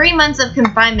was 3 months of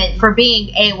confinement for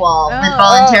being AWOL with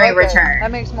voluntary return.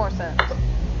 That makes more sense.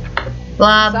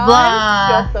 Blah blah.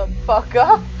 Shut the fuck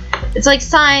up. It's like,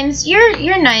 Symes,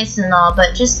 you're nice and all,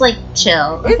 but just like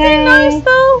chill. Okay? Is he nice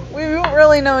though? We don't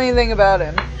really know anything about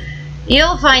him.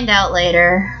 You'll find out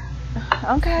later.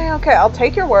 Okay. I'll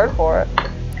take your word for it.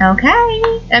 Okay.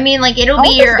 I mean, like, it'll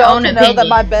be your own opinion. Know that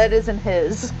my bed isn't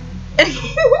his.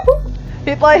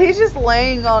 He's just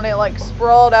laying on it, like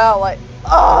sprawled out, like,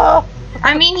 oh.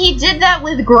 I mean, he did that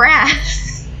with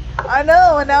grass. I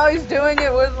know, and now he's doing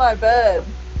it with my bed,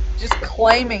 just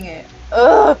claiming it.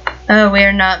 Ugh. Oh, we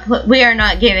are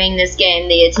not giving this game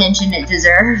the attention it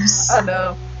deserves. I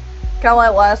know. Kind of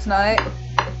like last night,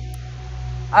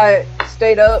 I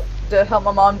stayed up to help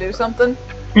my mom do something.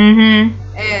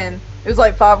 Mm-hmm. And it was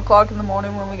like 5 o'clock in the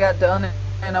morning when we got done,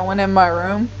 and I went in my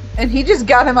room, and he just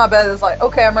got in my bed. It's like,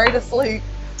 okay, I'm ready to sleep.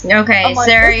 Okay, like,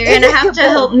 Sarah, you're gonna have to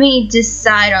help me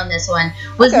decide on this one.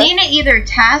 Was Nina either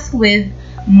tasked with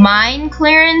mine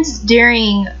clearance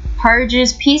during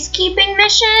Parge's peacekeeping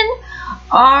mission,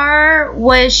 or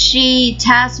was she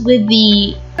tasked with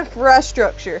the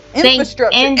infrastructure?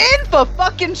 Infrastructure.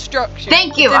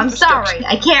 Thank you. I'm sorry.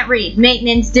 I can't read.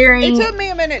 Maintenance during. It took me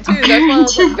a minute too. That's why I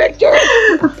was like, Victor.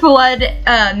 Flood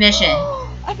mission.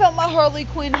 I found my Harley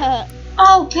Quinn hat.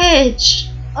 Oh, bitch.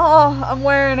 Oh, I'm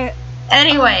wearing it.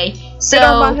 Anyway, so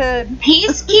on my head.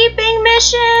 Peacekeeping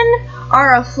mission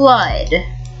or a flood?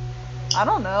 I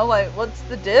don't know. Like, what's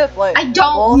the diff? Like, I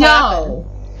don't know.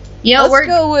 Yeah, let's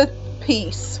go with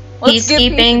peace. Let's give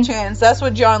peace a chance. That's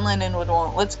what John Lennon would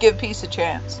want. Let's give peace a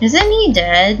chance. Isn't he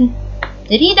dead?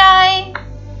 Did he die?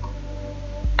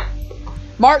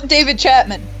 Mark David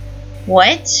Chapman.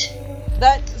 What?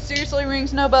 That seriously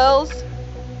rings no bells?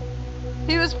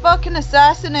 He was fucking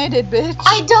assassinated, bitch.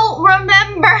 I don't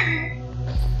remember.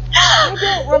 I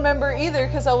don't remember either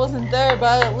because I wasn't there, but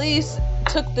I at least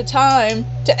took the time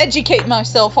to educate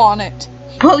myself on it.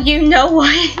 Well, you know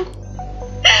what?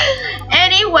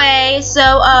 Anyway,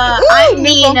 so, I'm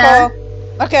Nina.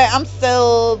 Okay, I'm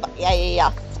so...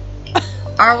 Yeah.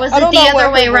 Or was it the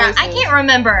other way around? I can't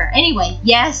remember. Anyway,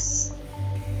 yes.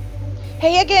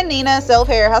 Hey again, Nina. Self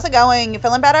here. How's it going? You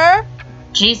feeling better?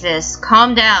 Jesus,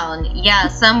 calm down. Yeah,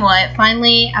 somewhat.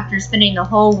 Finally, after spending the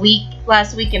whole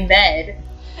last week in bed.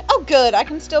 Oh, good. I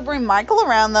can still bring Michael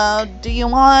around, though. Do you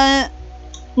want...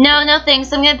 No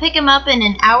thanks. I'm gonna pick him up in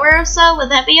an hour or so. Would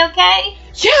that be okay?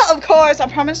 Yeah, of course. I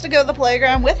promised to go to the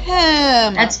playground with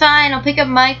him. That's fine. I'll pick up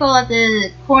Michael at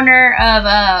the corner of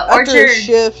Orchard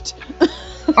shift.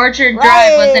 Orchard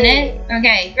Drive, wasn't it?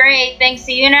 Okay, great. Thanks.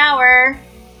 See you in an hour.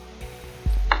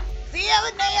 See you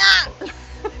in an hour.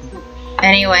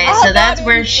 Anyway, so that's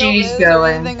where she's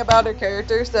going. Anything about her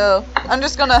character, so I'm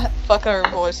just gonna fuck her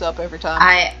voice up every time.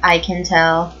 I can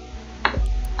tell.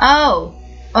 Oh,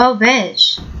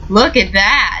 bitch! Look at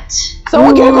that.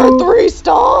 Someone gave her 3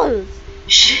 stars.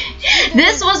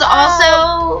 This was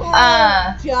also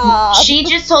she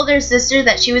just told her sister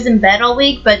that she was in bed all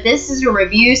week, but this is a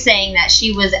review saying that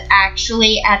she was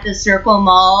actually at the Circle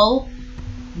Mall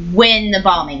when the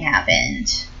bombing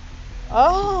happened.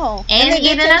 Oh, and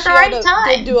even at the right time.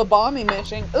 Did do a bombing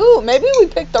mission. Ooh, maybe we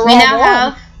picked the wrong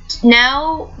one.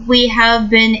 Now we have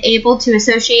been able to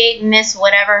associate Miss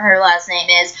whatever her last name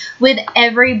is with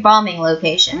every bombing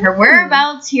location. Her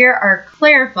whereabouts here are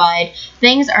clarified.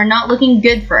 Things are not looking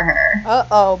good for her.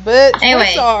 Uh-oh, bitch. Anyway,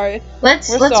 we're sorry. Let's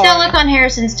go look on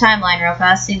Harrison's timeline real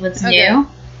fast, see what's new.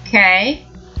 Okay.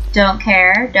 Don't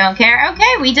care.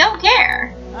 Okay, we don't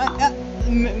care.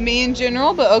 Me in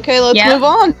general, but okay, let's move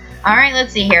on. Alright,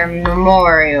 let's see here.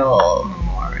 Memorial.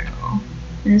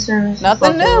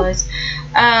 Nothing new.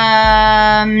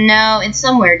 No, it's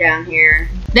somewhere down here.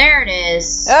 There it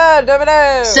is. So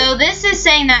this is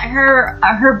saying that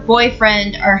her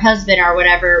boyfriend or husband or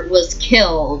whatever was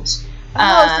killed.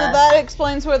 Oh, so that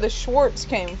explains where the Schwartz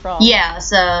came from. Yeah,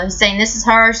 so he's saying this is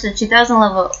harsh. The 2000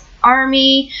 level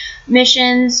Army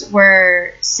missions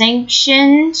were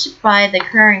sanctioned by the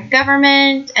current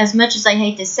government. As much as I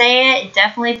hate to say it, it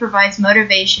definitely provides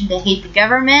motivation to hate the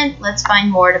government. Let's find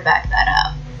more to back that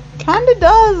up. kinda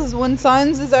does when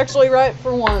Science is actually right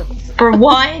for once. For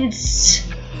once!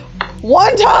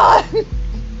 One time!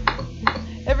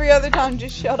 Every other time,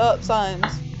 just shut up,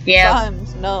 Science. Yeah.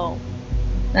 Science, no.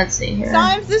 Let's see here.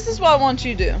 Science, this is what I want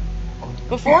you to do.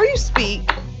 Before you speak,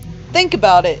 think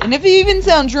about it. And if it even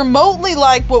sounds remotely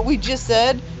like what we just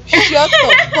said, shut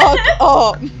the fuck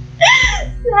up.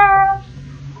 Sarah.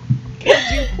 Could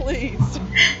you please?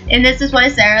 And this is why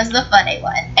Sarah's the funny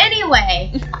one.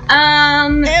 Anyway,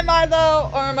 Am I though,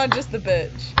 or am I just the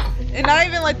bitch? And not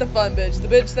even like the fun bitch, the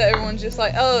bitch that everyone's just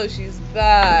like, oh, she's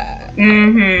bad.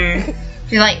 Mm-hmm.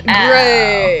 She's like, oh.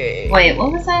 Great. Wait,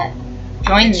 what was that?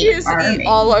 Join She the just army. eat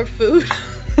all our food.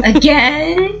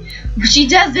 Again? She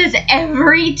does this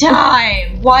every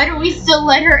time. Why do we still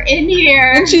let her in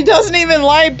here? And she doesn't even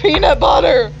like peanut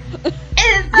butter.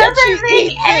 It doesn't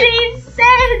make any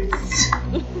sense.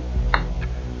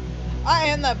 I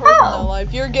am that person though. Like,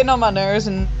 if you're getting on my nerves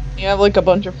and you have like a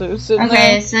bunch of food sitting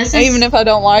there, so this even if I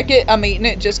don't like it, I'm eating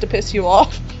it just to piss you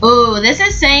off. Ooh, this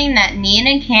is saying that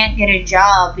Nina can't get a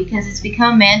job because it's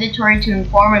become mandatory to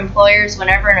inform employers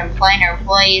whenever an employee or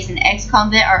employee is an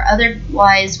ex-convict or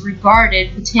otherwise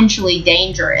regarded potentially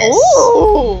dangerous.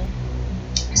 Ooh.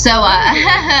 So,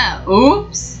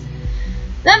 oops.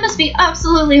 That must be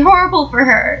absolutely horrible for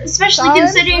her, especially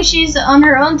considering she's on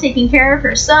her own taking care of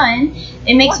her son.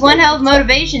 It makes one hell of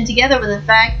motivation together with the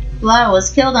fact Blah was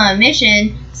killed on a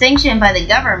mission sanctioned by the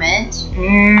government.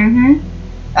 Mm-hmm.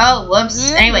 Oh,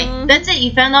 whoops. Anyway, that's it.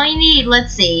 You found all you need.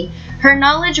 Let's see. Her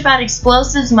knowledge about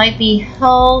explosives might be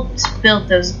helped build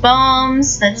those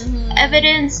bombs. That's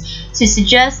evidence to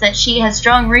suggest that she has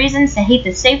strong reasons to hate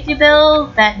the safety bill.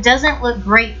 That doesn't look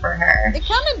great for her. It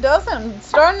kind of doesn't. I'm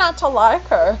starting not to like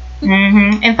her.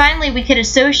 And finally, we could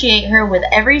associate her with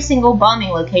every single bombing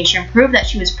location, prove that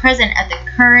she was present at the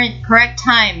correct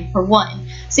time, for one.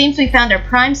 Seems we found our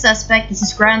prime suspect. This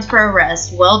is grounds for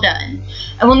arrest. Well done.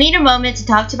 I will need a moment to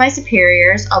talk to my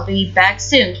superiors. I'll be back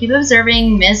soon. Keep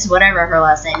observing Miss whatever her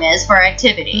last name is for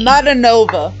activity.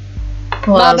 Madanova.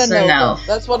 Close enough.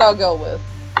 That's what I'll go with.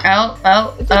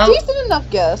 It's a decent enough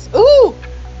guess. Ooh!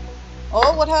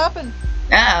 Oh, what happened?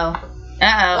 Uh-oh.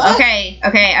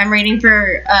 Okay, I'm reading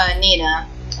for Nina.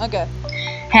 Okay.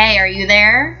 Hey, are you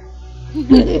there?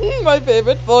 My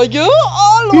favorite for you,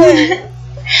 always!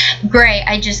 Great,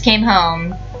 I just came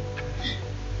home.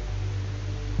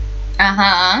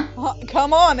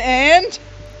 Come on, and?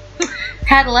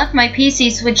 Had left my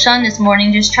PC switched on this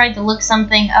morning, just tried to look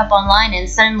something up online and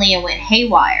suddenly it went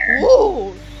haywire.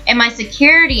 Ooh. And my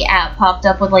security app popped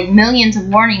up with like millions of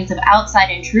warnings of outside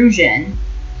intrusion.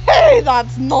 Hey,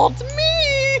 that's not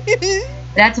me!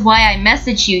 That's why I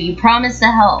messaged you. You promised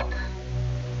to help.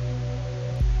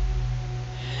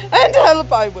 And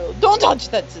help I will. Don't touch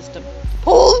that system.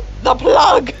 Pull the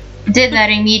plug! Did that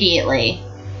immediately.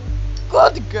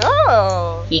 Good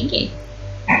girl. Kinky.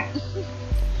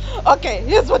 Okay,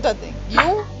 here's what I think.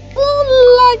 You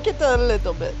will like it a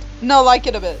little bit. No, like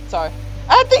it a bit, sorry.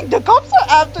 I think the cops are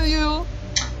after you.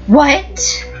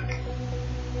 What?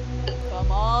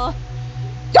 Come on.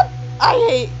 Yep, I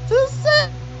hate to say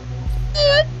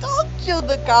it. Told you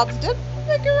the cops didn't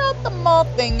figure out the mall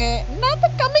thingy. Now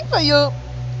they're coming for you.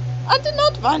 I did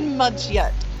not find much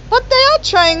yet, but they are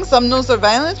trying some new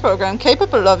surveillance program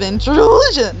capable of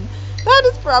intrusion. That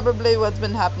is probably what's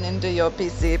been happening to your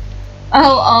PC.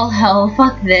 Oh, all hell,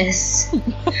 fuck this.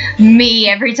 Me,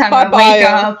 every time I wake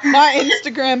up. My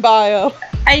Instagram bio.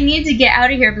 I need to get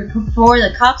out of here before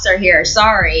the cops are here,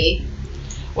 sorry.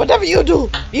 Whatever you do,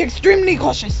 be extremely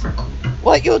cautious.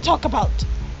 What you talk about.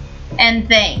 And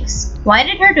thanks. Why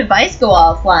did her device go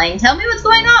offline? Tell me what's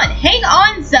going on. Hang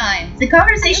on, Symes. The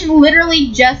conversation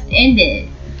literally just ended.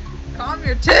 Calm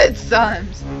your tits,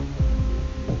 Symes.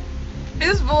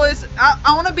 His voice,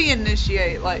 I want to be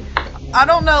Initiate. Like, I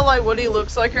don't know like what he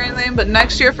looks like or anything, but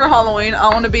next year for Halloween, I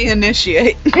want to be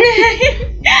Initiate.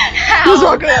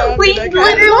 How? We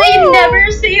literally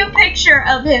never see a picture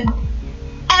of him.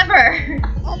 Ever.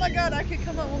 Oh my god, I could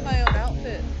come up with my own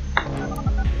outfit.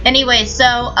 Anyway,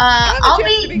 so, I'll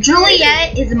be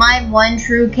Juliet is my one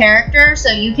true character, so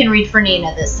you can read for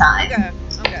Nina this time.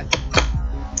 Okay.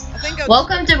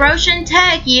 Welcome to Roshan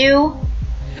Tech, you.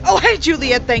 Oh, hey,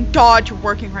 Juliet, thank God you're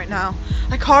working right now.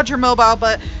 I called your mobile,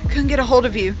 but couldn't get a hold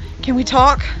of you. Can we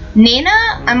talk? Nina,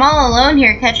 I'm all alone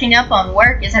here catching up on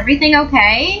work. Is everything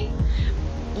okay?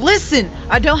 Listen,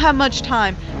 I don't have much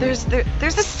time. There's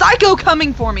a psycho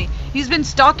coming for me. He's been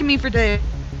stalking me for days.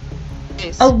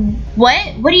 Oh,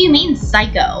 what? What do you mean,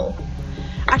 psycho?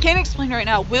 I can't explain right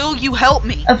now. Will you help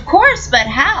me? Of course, but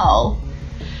how?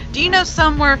 Do you know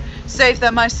somewhere safe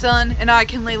that my son and I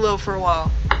can lay low for a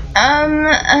while?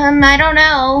 I don't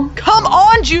know. Come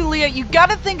on, Juliet, you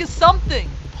gotta think of something.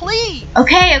 Please.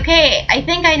 Okay, I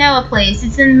think I know a place.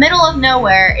 It's in the middle of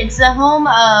nowhere. It's the home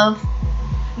of...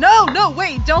 No,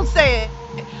 wait, don't say it.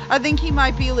 I think he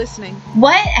might be listening.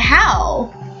 What?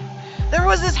 How? There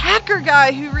was this hacker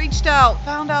guy who reached out,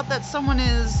 found out that someone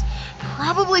is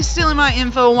probably stealing my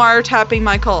info and wiretapping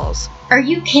my calls. Are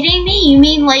you kidding me? You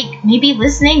mean, like, maybe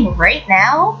listening right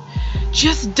now?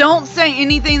 Just don't say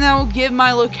anything that will give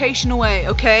my location away,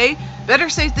 okay? Better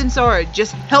safe than sorry.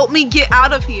 Just help me get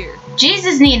out of here.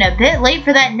 Jesus, Nina, a bit late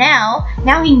for that now.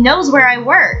 Now he knows where I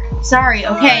work. Sorry,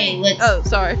 okay, let's... Oh,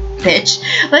 sorry. Bitch,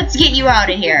 let's get you out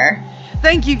of here.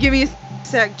 Thank you, give me a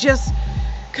sec. Just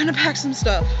gonna pack some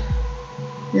stuff.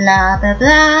 Blah, blah,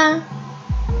 blah.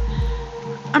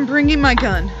 I'm bringing my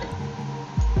gun.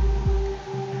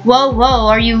 Whoa,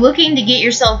 are you looking to get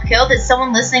yourself killed? Is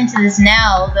someone listening to this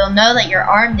now? They'll know that you're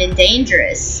armed and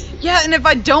dangerous. Yeah, and if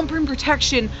I don't bring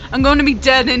protection, I'm going to be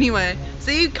dead anyway.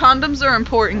 See, condoms are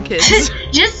important, kids.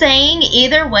 Just saying,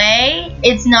 either way,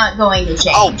 it's not going to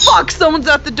change. Oh, fuck, someone's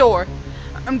at the door.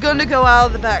 I'm gonna go out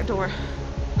of the back door.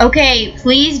 Okay,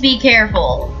 please be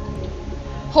careful.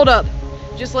 Hold up.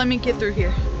 Just let me get through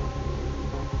here.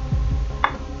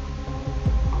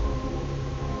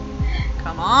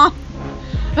 Come on.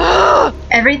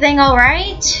 Everything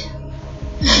alright?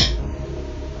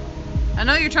 I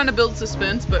know you're trying to build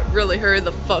suspense, but really hurry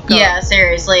the fuck up. Yeah,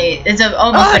 seriously. It's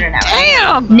almost been an hour.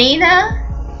 Damn! Nina?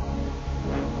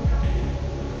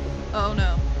 Oh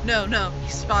no. No. He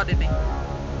spotted me.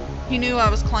 He knew I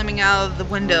was climbing out of the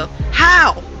window.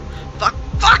 How?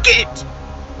 Fuck it!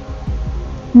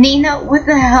 Nina, what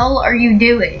the hell are you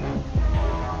doing?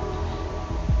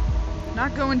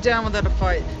 Not going down without a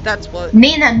fight. That's what.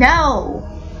 Nina, no!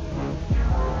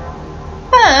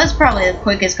 Oh, that's probably the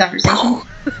quickest conversation.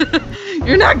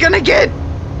 You're not gonna get...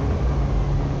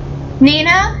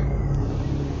 Nina?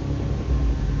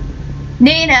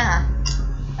 Nina!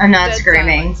 I'm not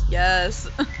screaming. Silence. Yes.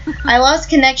 I lost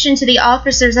connection to the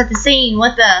officers at the scene.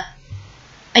 What the...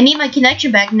 I need my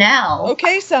connection back now.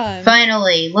 Okay, son.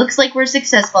 Finally. Looks like we're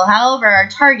successful. However, our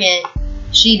target,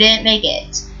 she didn't make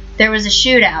it. There was a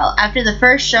shootout. After the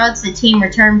first shots, the team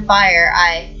returned fire.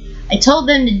 I told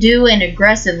them to do it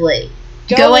aggressively.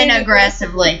 Go in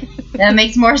aggressively. That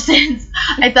makes more sense.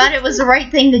 I thought it was the right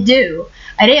thing to do.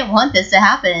 I didn't want this to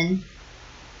happen.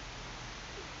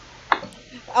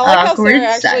 I like how Sarah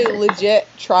actually legit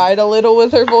tried a little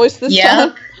with her voice this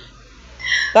time.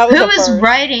 That was Who is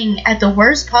writing at the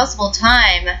worst possible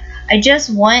time? I just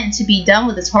want to be done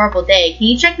with this horrible day. Can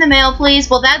you check the mail, please?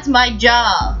 Well, that's my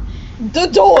job. The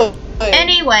door.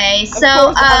 Anyway,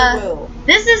 so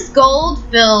this is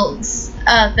Goldfield's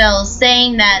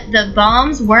saying that the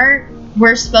bombs were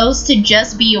supposed to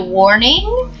just be a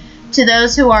warning to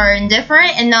those who are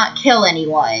indifferent and not kill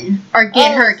anyone or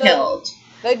get her killed.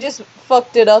 They just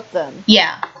fucked it up then.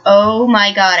 Yeah. Oh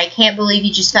my god, I can't believe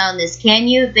you just found this, can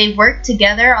you? They worked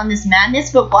together on this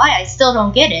madness, but why? I still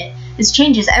don't get it. This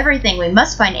changes everything. We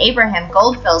must find Abraham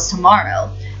Goldfields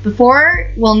tomorrow. Before,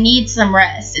 we'll need some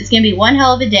rest. It's gonna be one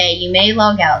hell of a day. You may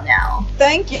log out now.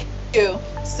 Thank you.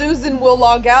 Susan will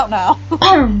log out now.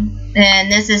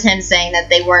 And this is him saying that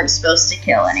they weren't supposed to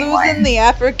kill anyone. Susan, the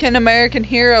African-American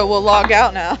hero, will log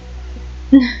out now.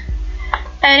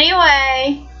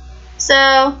 Anyway,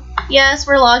 so, yes,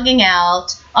 we're logging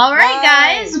out. Alright,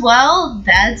 guys, well,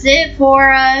 that's it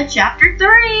for Chapter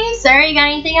 3. Sarah, you got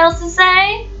anything else to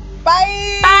say?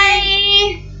 Bye! Bye!